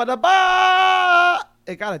 ba-ba-da-ba!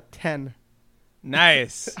 It got a 10.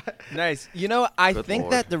 Nice. Nice. You know, I think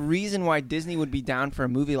Lord. that the reason why Disney would be down for a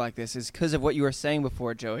movie like this is because of what you were saying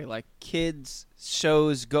before, Joey. Like, kids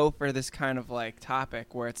shows go for this kind of, like,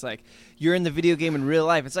 topic where it's like, you're in the video game in real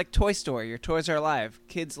life. It's like Toy Story. Your toys are alive.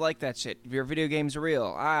 Kids like that shit. Your video game's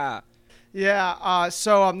real. Yeah,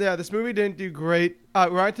 this movie didn't do great.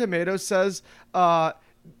 Rotten Tomatoes says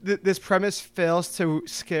this premise fails to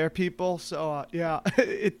scare people. So,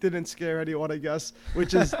 it didn't scare anyone, I guess,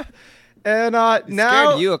 which is... And it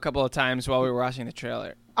now scared you a couple of times while we were watching the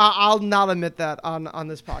trailer. I'll not admit that on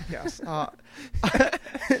this podcast.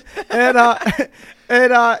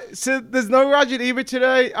 So there's no Roger Ebert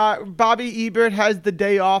today. Bobby Ebert has the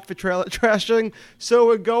day off for trailer trashing. So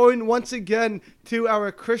we're going once again to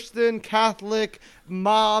our Christian Catholic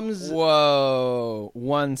moms. Whoa,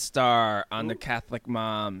 1 star on the Catholic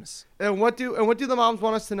moms. And what do the moms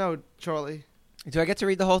want us to know, Charlie? Do I get to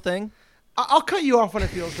read the whole thing? I'll cut you off when it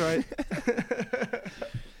feels right.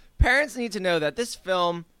 Parents need to know that this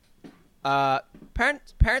film.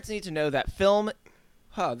 Parents need to know that film.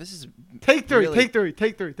 This is take three. Really,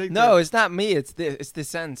 take three. No, it's not me. It's this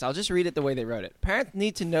sentence. I'll just read it the way they wrote it. Parents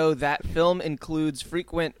need to know that film includes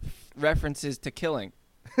frequent references to killing.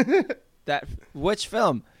 Which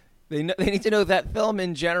film? They need to know that film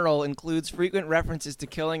in general includes frequent references to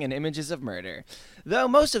killing and images of murder. Though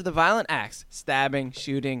most of the violent acts, stabbing,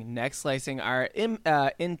 shooting, neck slicing, are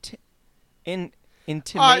intimidating. You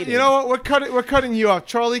know what? We're cutting you off.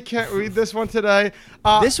 Charlie can't read this one today.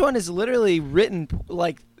 This one is literally written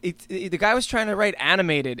like the guy was trying to write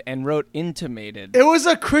animated and wrote intimated. It was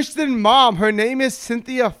a Christian mom. Her name is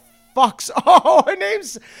Cynthia Fucks. Oh, her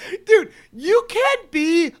name's... Dude, you can't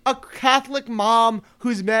be a Catholic mom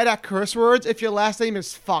who's mad at curse words if your last name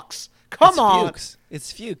is Fucks. Come on. Fuchs.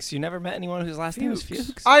 It's Fuchs. You never met anyone whose last name is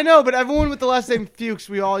Fuchs? I know, but everyone with the last name Fuchs,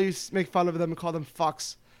 we all used to make fun of them and call them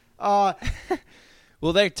Fucks.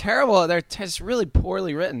 Well, they're terrible. They're just really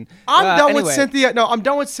poorly written. I'm done with Cynthia. No, I'm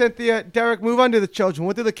done with Cynthia. Derek, move on to the children.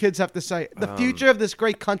 What do the kids have to say? The future of this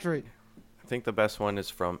great country. I think the best one is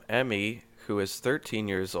from Emmy, who is 13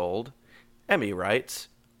 years old. Emmy writes,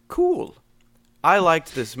 "Cool. I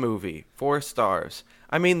liked this movie. 4 stars.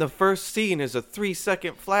 I mean, the first scene is a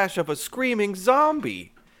 3-second flash of a screaming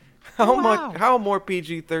zombie. How more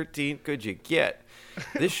PG-13 could you get?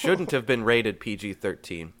 This shouldn't have been rated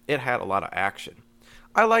PG-13. It had a lot of action.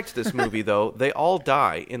 I liked this movie, though. They all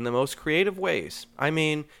die in the most creative ways. I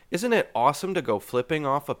mean, isn't it awesome to go flipping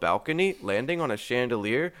off a balcony, landing on a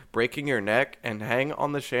chandelier, breaking your neck, and hang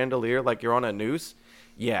on the chandelier like you're on a noose?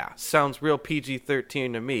 Yeah, sounds real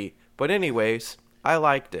PG-13 to me. But anyways, I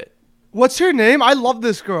liked it." What's her name? I love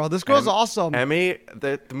this girl. This girl's awesome. Emmy,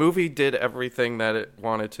 the movie did everything that it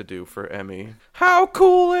wanted to do for Emmy. How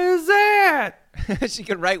cool is that? She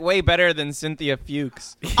could write way better than Cynthia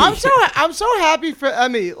Fuchs. I'm so happy for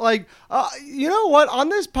Emmy. Like, you know what? On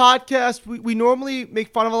this podcast, we normally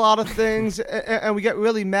make fun of a lot of things, and we get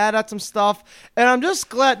really mad at some stuff. And I'm just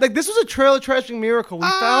glad. Like, this was a trailer trashing miracle. We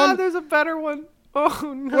found. There's a better one.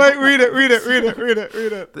 Oh no! Wait, read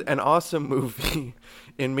it. An awesome movie,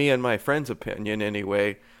 in me and my friend's opinion,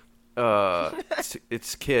 anyway.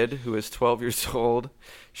 It's Kid, who is 12 years old.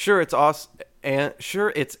 Sure, it's awesome. And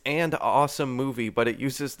sure, it's an awesome movie, but it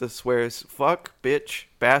uses the swears fuck, bitch,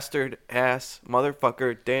 bastard, ass,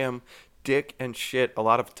 motherfucker, damn, dick, and shit a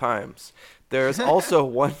lot of times. There's also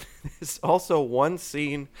one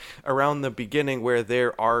scene around the beginning where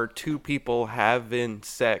there are 2 people having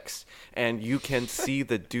sex, and you can see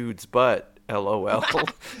the dude's butt. LOL.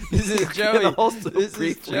 This is Joey. You can also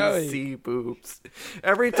briefly see boobs.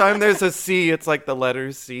 Every time there's a C, it's like the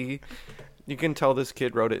letter C. You can tell this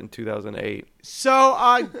kid wrote it in 2008.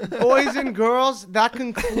 So, boys and girls, that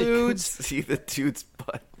concludes. See the dude's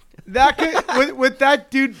butt. With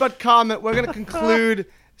that dude butt comment, we're gonna conclude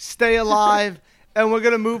Stay Alive, and we're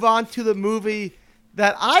gonna move on to the movie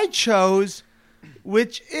that I chose,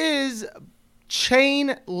 which is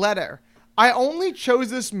Chain Letter. I only chose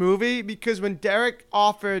this movie because when Derek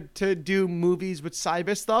offered to do movies with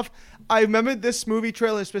cyber stuff, I remember this movie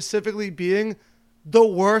trailer specifically being the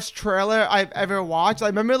worst trailer I've ever watched. I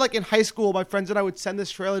remember like in high school, my friends and I would send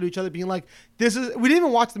this trailer to each other being like, we didn't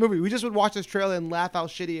even watch the movie. We just would watch this trailer and laugh how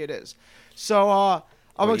shitty it is. So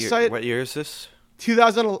I'm excited. What year is this?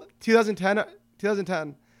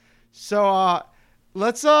 2010. So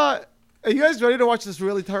let's, are you guys ready to watch this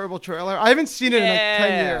really terrible trailer? I haven't seen it in like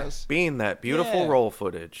 10 years. Being that beautiful roll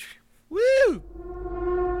footage. Woo!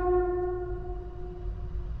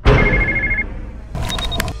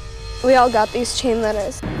 We all got these chain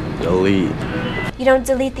letters. Delete. You don't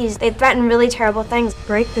delete these. They threaten really terrible things.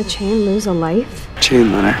 Break the chain, lose a life?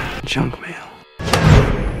 Chain letter. Junk mail.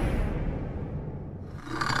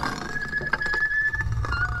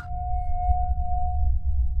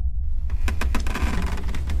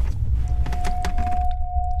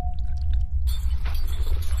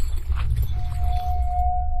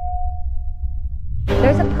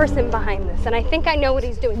 There's a person behind this, and I think I know what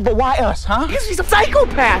he's doing. But why us, huh? Because he's a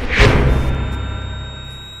psychopath!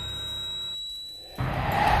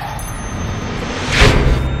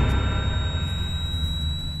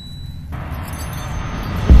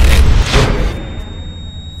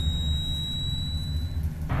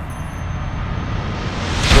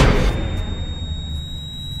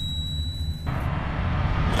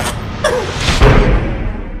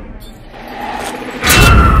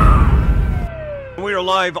 We are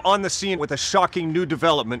live on the scene with a shocking new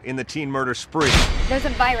development in the teen murder spree. There's a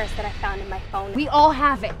virus that I found in my phone. We all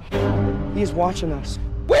have it. He's watching us.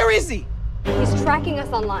 Where is he? He's tracking us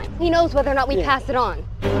online. He knows whether or not we pass it on.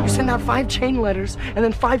 You send out 5 chain letters, and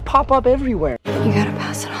then 5 pop up everywhere. You gotta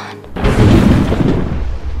pass it on.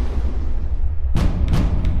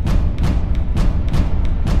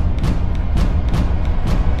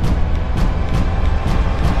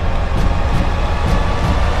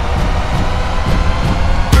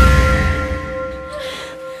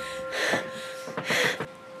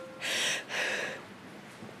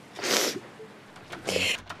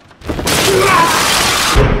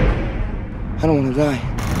 I don't want to die.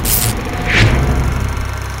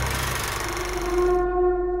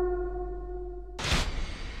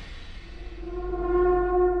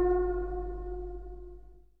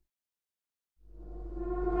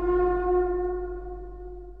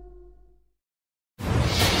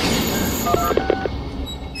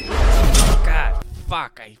 God,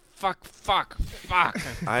 fuck. Fuck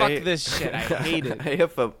this shit. I hate it. I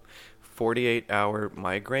have a 48-hour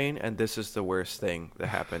migraine, and this is the worst thing that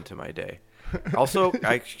happened to my day. Also,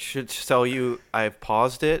 I should tell you, I've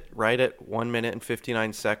paused it right at 1 minute and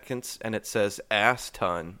 59 seconds, and it says ass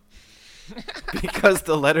ton. Because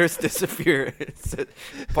the letters disappear.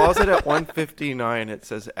 Pause it at 1:59, it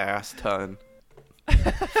says ass ton.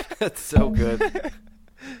 That's so good.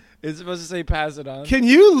 It's supposed to say pass it on. Can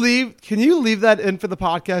you leave that in for the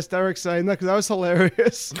podcast, Derek saying that? Because that was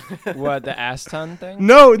hilarious. What, the ass ton thing?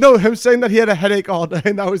 No, him saying that he had a headache all day,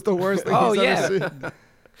 and that was the worst thing he's ever seen.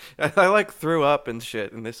 I like threw up and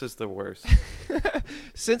shit, and this is the worst.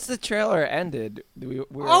 Since the trailer ended, we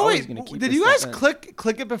were always going to keep did this you guys stuff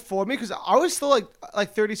click it before me? Because I was still like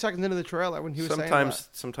 30 seconds into the trailer when he was saying that.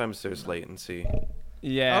 Sometimes there's latency.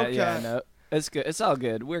 Yeah, Okay. yeah, no. It's good. It's all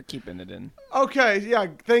good. We're keeping it in. Okay, yeah,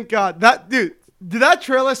 thank God. That dude, did that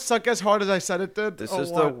trailer suck as hard as I said it did? This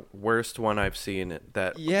is the worst one I've seen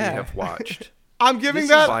that we have watched. I'm giving This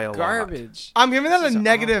that is garbage. I'm giving that a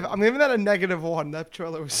negative. I'm giving that a -1. That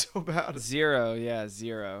trailer was so bad. 0, yeah,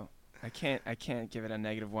 0. I can't give it a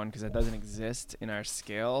 -1 because that doesn't exist in our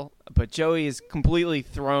scale. But Joey is completely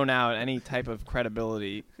thrown out any type of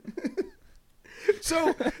credibility.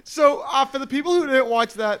 So for the people who didn't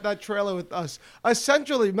watch that trailer with us,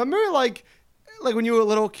 essentially, remember like when you were a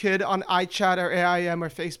little kid on iChat or AIM or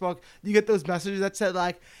Facebook, you get those messages that said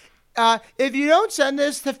like, if you don't send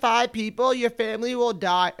this to 5 people, your family will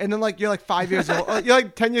die. And then like you're like 5 years old, you're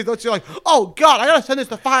like 10 years old, so you're like, oh God, I gotta send this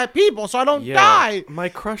to 5 people so I don't die. My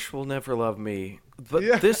crush will never love me.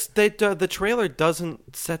 But the trailer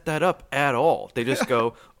doesn't set that up at all. They just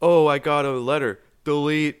go, oh, I got a letter.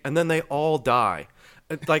 Delete, and then they all die.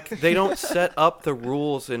 Like they don't set up the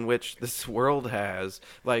rules in which this world has.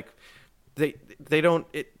 Like they don't.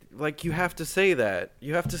 Like you have to say that.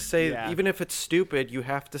 You have to say even if it's stupid. You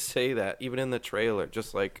have to say that even in the trailer.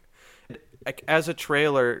 Just like as a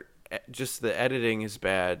trailer, just the editing is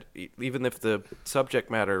bad, even if the subject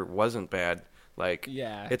matter wasn't bad. Like,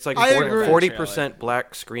 it's like 40%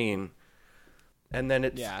 black screen, and then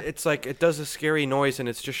it's like it does a scary noise, and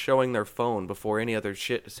it's just showing their phone before any other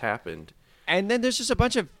shit has happened. And then there's just a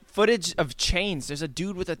bunch of footage of chains. There's a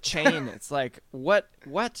dude with a chain. It's like, what?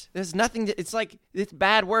 There's nothing. It's like, it's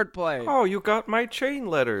bad wordplay. Oh, you got my chain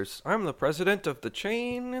letters. I'm the president of the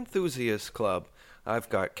Chain Enthusiast Club. I've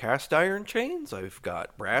got cast iron chains. I've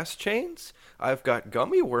got brass chains. I've got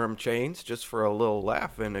gummy worm chains, just for a little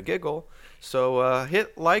laugh and a giggle. So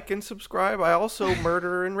hit like and subscribe. I also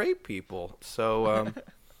murder and rape people. So,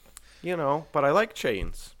 but I like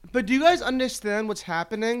chains. But do you guys understand what's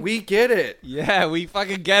happening? We get it. Yeah, we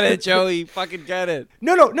fucking get it, Joey. Fucking get it.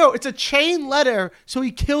 No. It's a chain letter, so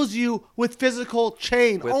he kills you with physical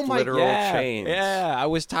chain. With oh my literal chains. Yeah, I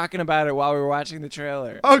was talking about it while we were watching the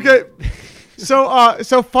trailer. Okay.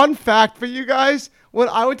 So fun fact for you guys. When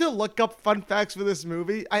I went to look up fun facts for this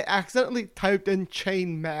movie, I accidentally typed in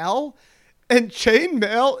Chainmail. And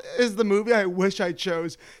Chainmail is the movie I wish I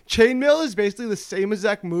chose. Chainmail is basically the same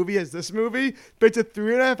exact movie as this movie, but it's a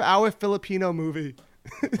 3.5-hour Filipino movie.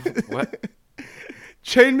 What?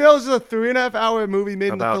 Chainmail is a 3.5-hour movie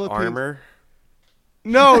made about in the Philippines. Armor?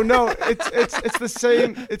 No, it's the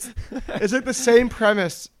same. It's like the same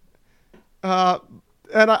premise.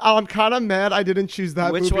 And I'm kind of mad I didn't choose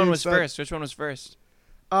that. Which movie one was instead. first?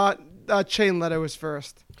 Chain Letter was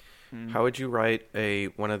first. How would you write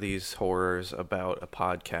one of these horrors about a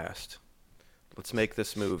podcast? Let's make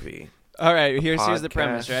this movie. All right, here's the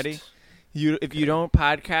premise. Ready? If you don't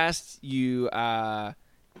podcast, you have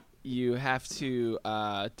to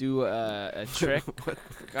do a trick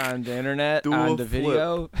on the internet on the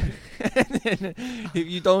video. If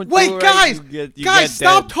you don't, guys, get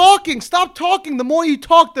stop dead. talking! Stop talking! The more you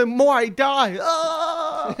talk, the more I die.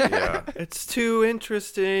 Ah! Yeah, it's too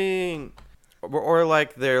interesting. Or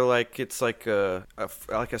like they're like it's like a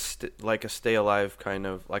Stay Alive kind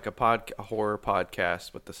of like a horror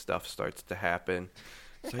podcast, but the stuff starts to happen.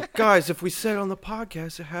 It's like, guys, if we said on the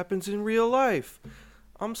podcast, it happens in real life.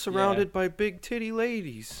 I'm surrounded by big titty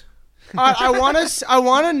ladies. I want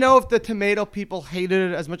to know if the tomato people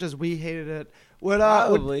hated it as much as we hated it.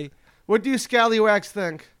 Probably. What do you Scallywags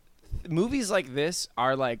think? Movies like this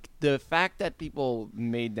are like the fact that people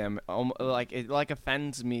made them like it like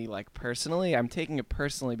offends me like personally. I'm taking it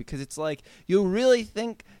personally because it's like you really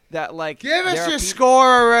think that like give us your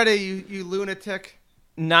score already, you lunatic.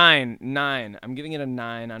 9. I'm giving it a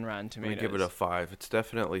 9 on Rotten Tomatoes. I give it a 5. It's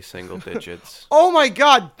definitely single digits. Oh my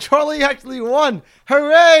God, Charlie actually won!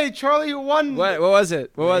 Hooray, Charlie won! What was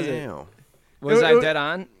it? Was I dead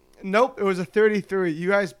on? Nope, it was a 33. You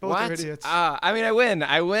guys both are idiots. I mean, I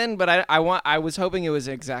win, but I was hoping it was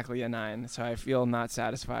exactly a 9, so I feel not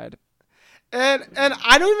satisfied. And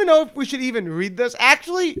I don't even know if we should even read this.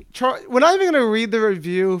 Actually, we're not even going to read the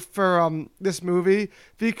review for this movie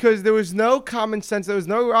because there was no common sense. There was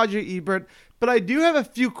no Roger Ebert. But I do have a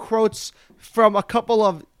few quotes from a couple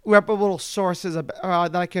of reputable sources that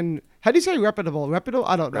I can... How do you say reputable? Reputable?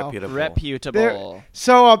 I don't know. Reputable.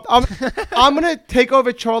 So I'm going to take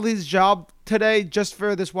over Charlie's job today just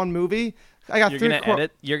for this one movie. I got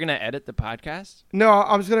You're gonna edit the podcast? No,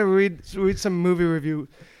 I'm just gonna read some movie review.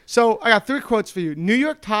 So I got 3 quotes for you. New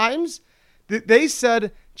York Times, they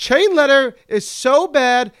said Chain Letter is so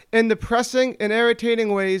bad in depressing and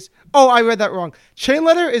irritating ways. Oh, I read that wrong. Chain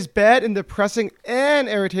Letter is bad in depressing and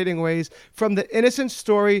irritating ways, from the innocent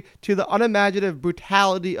story to the unimaginative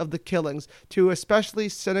brutality of the killings to especially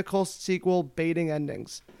cynical sequel baiting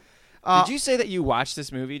endings. Did you say that you watched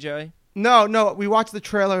this movie, Joey? No, we watched the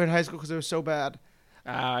trailer in high school because it was so bad.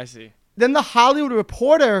 Ah, I see. Then the Hollywood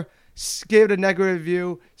Reporter gave it a negative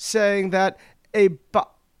review, saying that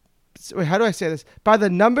how do I say this? By the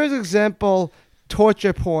numbers example,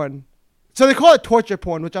 torture porn. So they call it torture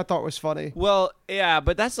porn, which I thought was funny. Well, yeah,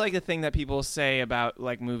 but that's like the thing that people say about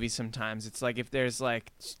like movies sometimes. It's like if there's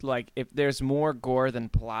like if there's more gore than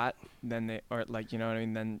plot, then you know what I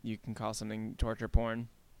mean, then you can call something torture porn.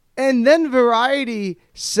 And then Variety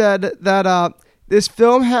said that this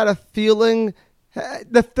film had a feeling...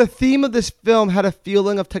 The theme of this film had a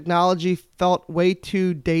feeling of technology felt way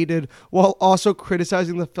too dated, while also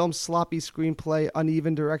criticizing the film's sloppy screenplay,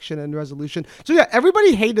 uneven direction, and resolution. So yeah,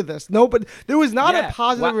 everybody hated this. No, but there was not a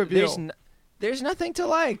positive review. There's nothing to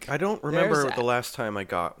like. I don't remember the last time I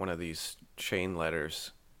got one of these chain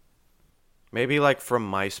letters. Maybe like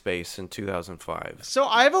from MySpace in 2005. So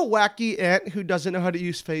I have a wacky aunt who doesn't know how to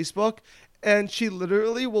use Facebook, and she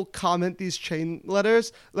literally will comment these chain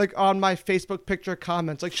letters like on my Facebook picture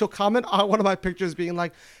comments. Like she'll comment on one of my pictures being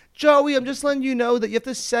like, Joey, I'm just letting you know that you have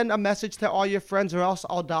to send a message to all your friends or else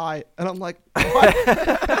I'll die. And I'm like,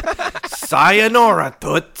 what? Sayonara,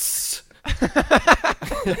 toots.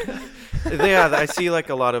 Yeah, I see like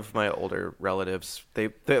a lot of my older relatives. They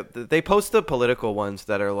post the political ones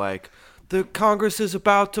that are like, the Congress is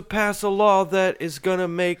about to pass a law that is gonna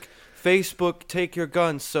make Facebook take your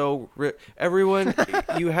guns. So everyone,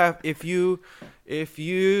 you have if you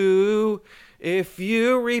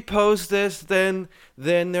repost this, then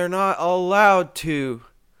they're not allowed to.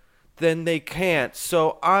 Then they can't.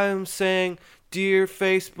 So I'm saying, dear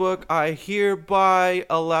Facebook, I hereby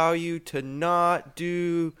allow you to not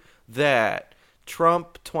do that.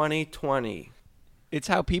 Trump 2020. It's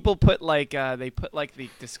how people put they put the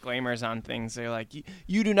disclaimers on things. They're like,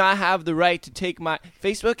 you do not have the right to take my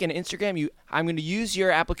Facebook and Instagram. I'm going to use your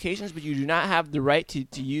applications, but you do not have the right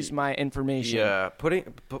to use my information. Yeah,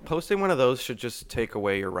 posting one of those should just take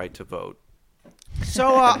away your right to vote.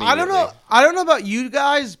 So I don't know about you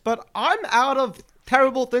guys, but I'm out of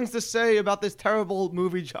terrible things to say about this terrible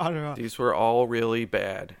movie genre. These were all really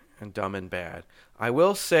bad and dumb and bad. I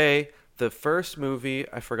will say, the first movie,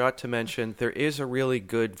 I forgot to mention, there is a really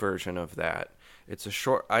good version of that. It's a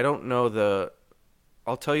short, I don't know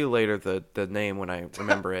I'll tell you later the name when I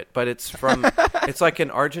remember it, but it's like an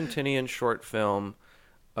Argentinian short film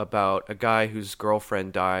about a guy whose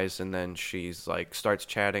girlfriend dies and then she's like starts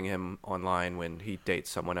chatting him online when he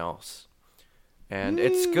dates someone else. And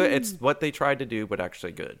it's good. It's what they tried to do, but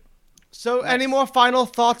actually good. So any more final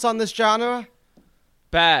thoughts on this genre?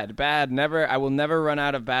 Bad. Never. I will never run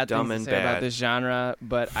out of bad Dumb things and to say bad. about this genre,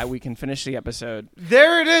 but we can finish the episode.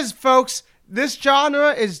 There it is, folks. This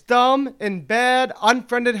genre is dumb and bad.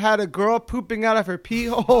 Unfriended had a girl pooping out of her pee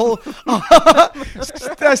hole.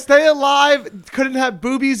 Stay Alive couldn't have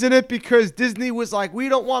boobies in it because Disney was like, we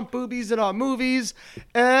don't want boobies in our movies.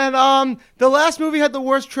 And the last movie had the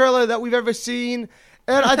worst trailer that we've ever seen.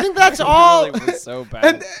 And I think that's all. It really was so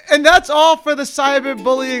bad. And that's all for the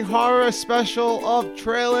cyberbullying horror special of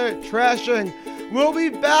Trailer Trashing. We'll be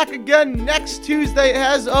back again next Tuesday,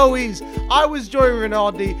 as always. I was Joey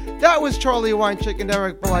Rinaldi. That was Charlie Weinchick and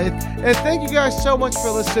Eric Blythe. And thank you guys so much for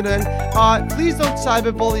listening. Please don't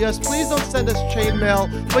cyberbully us. Please don't send us chain mail.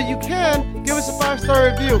 But you can give us a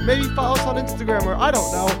 5-star review. Maybe follow us on Instagram, or I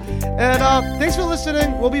don't know. And thanks for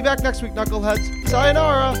listening. We'll be back next week, Knuckleheads.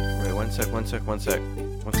 Sayonara. Wait, one sec. The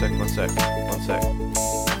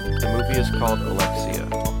movie is called Alexia.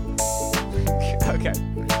 Okay.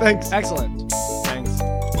 Thanks. Excellent. Thanks.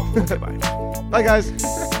 Okay, bye. Bye, guys.